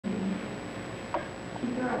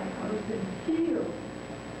your whitehouse and feel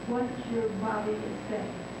what your body is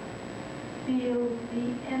saying. Feel the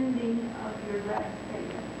ending of your last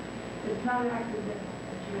statement. It's not accidental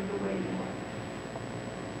that you're the way you are.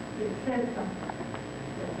 It says something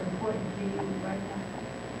that's important to you right now.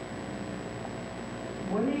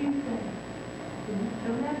 What are you saying?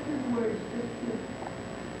 Don't have his words, just listen.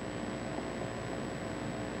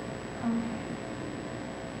 Okay.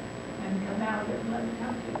 And come out and let me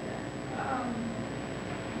help you then.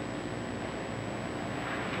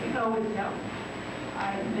 You can always tell.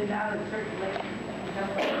 I've been out of circulation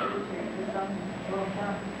for some long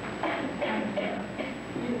time. And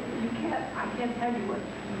I can't tell you what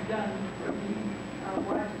you've done for me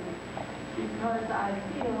watching, because I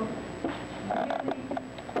feel really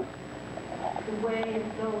the way it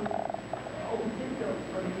goes, it goes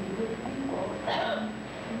for me with people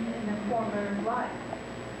in the former life.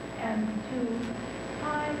 And to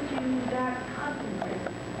find you that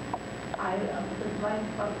concentrated, I would like to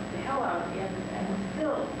fuck the hell out of you, and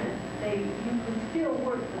still, you can still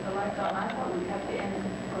work with the lights on. I thought we'd have to end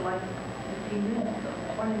for like 15 minutes or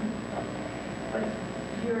 20 minutes. But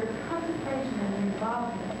your concentration and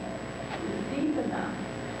involvement is deep enough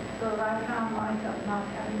so that I found myself not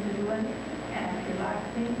having to do anything, and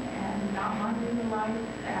relaxing, and not minding the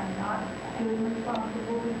lights, and not feeling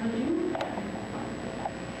responsible because you can.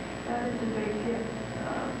 That is a great gift.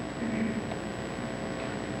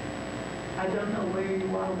 I don't know where you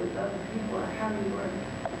are with other people or how you work,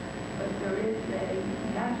 but there is a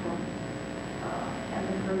natural and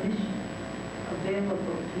a permission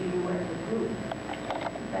available to you as a group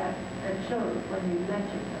that shows when you let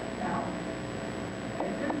yourself. Now, at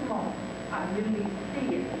this moment, I really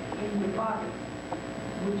see it in your body,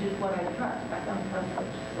 which is what I trust. I don't trust what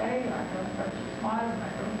you say, I don't trust your smile, I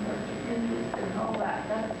don't trust your interest and all that.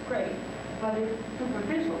 That's great, but it's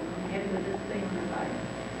superficial.